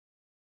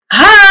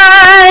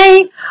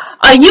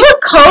Are you a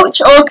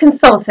coach or a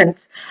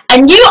consultant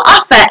and you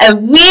offer a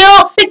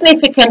real,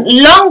 significant,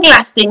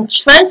 long-lasting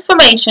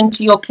transformation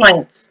to your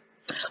clients?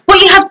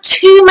 Well, you have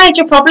two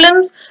major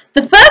problems.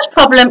 The first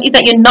problem is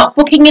that you're not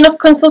booking enough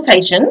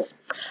consultations.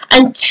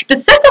 And the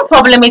second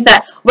problem is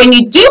that when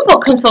you do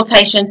book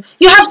consultations,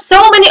 you have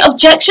so many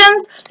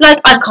objections,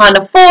 like I can't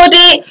afford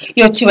it,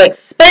 you're too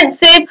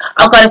expensive,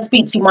 I've got to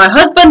speak to my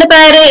husband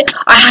about it,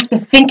 I have to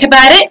think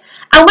about it.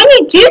 And when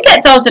you do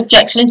get those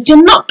objections,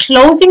 you're not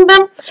closing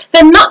them.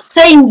 They're not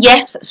saying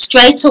yes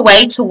straight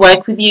away to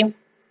work with you.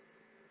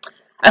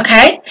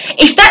 Okay?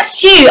 If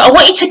that's you, I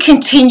want you to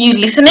continue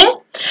listening.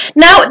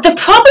 Now, the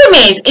problem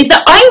is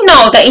that I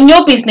know that in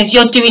your business,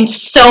 you're doing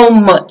so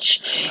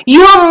much.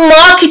 You are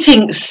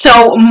marketing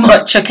so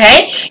much,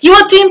 okay? You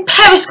are doing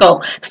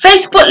Periscope,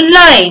 Facebook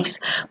Lives,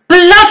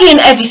 blogging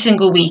every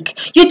single week.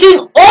 You're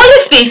doing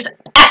all of this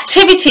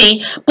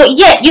activity, but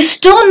yet you're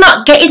still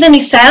not getting any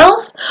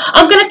sales.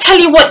 I'm going to tell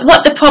you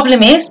what the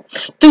problem is.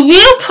 The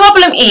real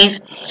problem is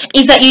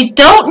that you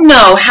don't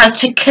know how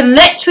to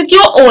connect with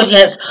your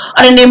audience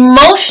on an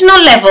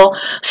emotional level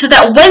so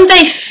that when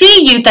they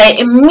see you, they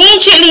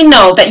immediately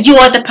know that you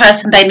are the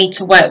person they need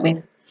to work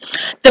with.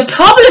 The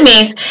problem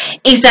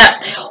is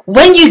that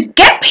when you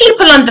get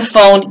people on the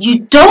phone, you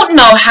don't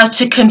know how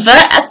to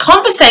convert a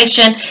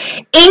conversation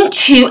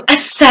into a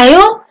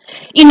sale.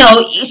 You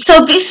know,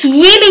 so it's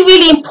really,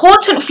 really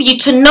important for you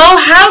to know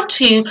how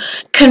to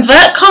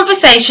convert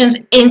conversations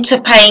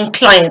into paying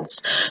clients.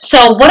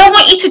 So what I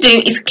want you to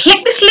do is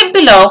click this link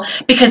below,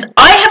 because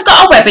I have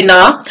got a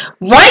webinar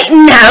right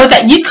now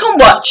that you can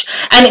watch,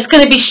 and it's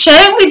going to be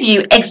sharing with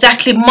you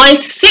exactly my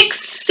 6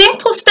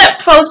 simple step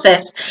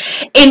process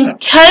in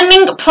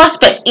turning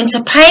prospects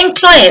into paying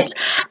clients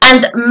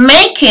and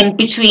making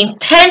between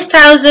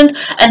 $10,000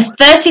 and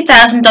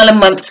 $30,000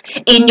 months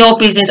in your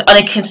business on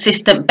a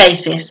consistent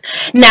basis.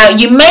 Now,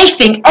 you may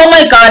think, oh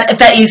my God,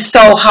 that is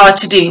so hard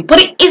to do,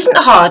 but it isn't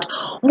hard.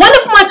 One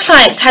of my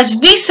clients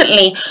has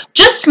recently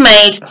just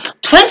made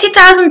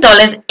 $20,000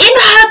 in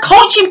her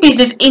coaching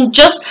business in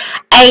just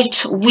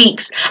 8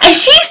 weeks. And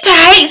she used to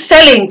hate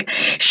selling.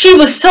 She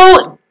was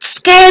so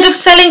scared of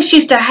selling. She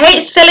used to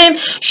hate selling.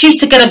 She used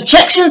to get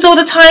objections all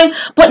the time,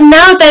 but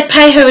now they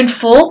pay her in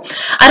full.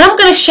 And I'm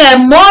going to share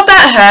more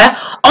about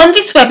her on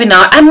this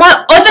webinar and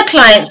my other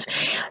clients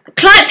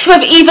who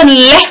have even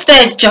left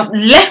their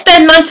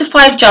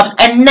 9-to-5 jobs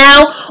and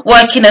now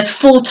working as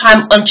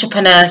full-time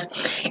entrepreneurs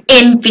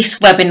in this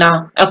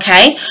webinar.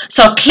 Okay,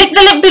 so click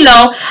the link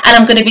below, and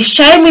I'm going to be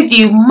sharing with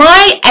you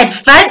my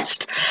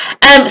advanced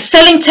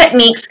selling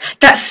techniques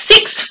that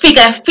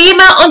 6-figure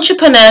female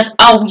entrepreneurs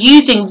are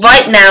using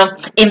right now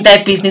in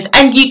their business,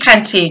 and you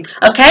can too.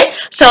 Okay,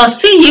 so I'll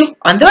see you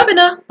on the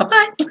webinar. Bye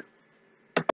bye.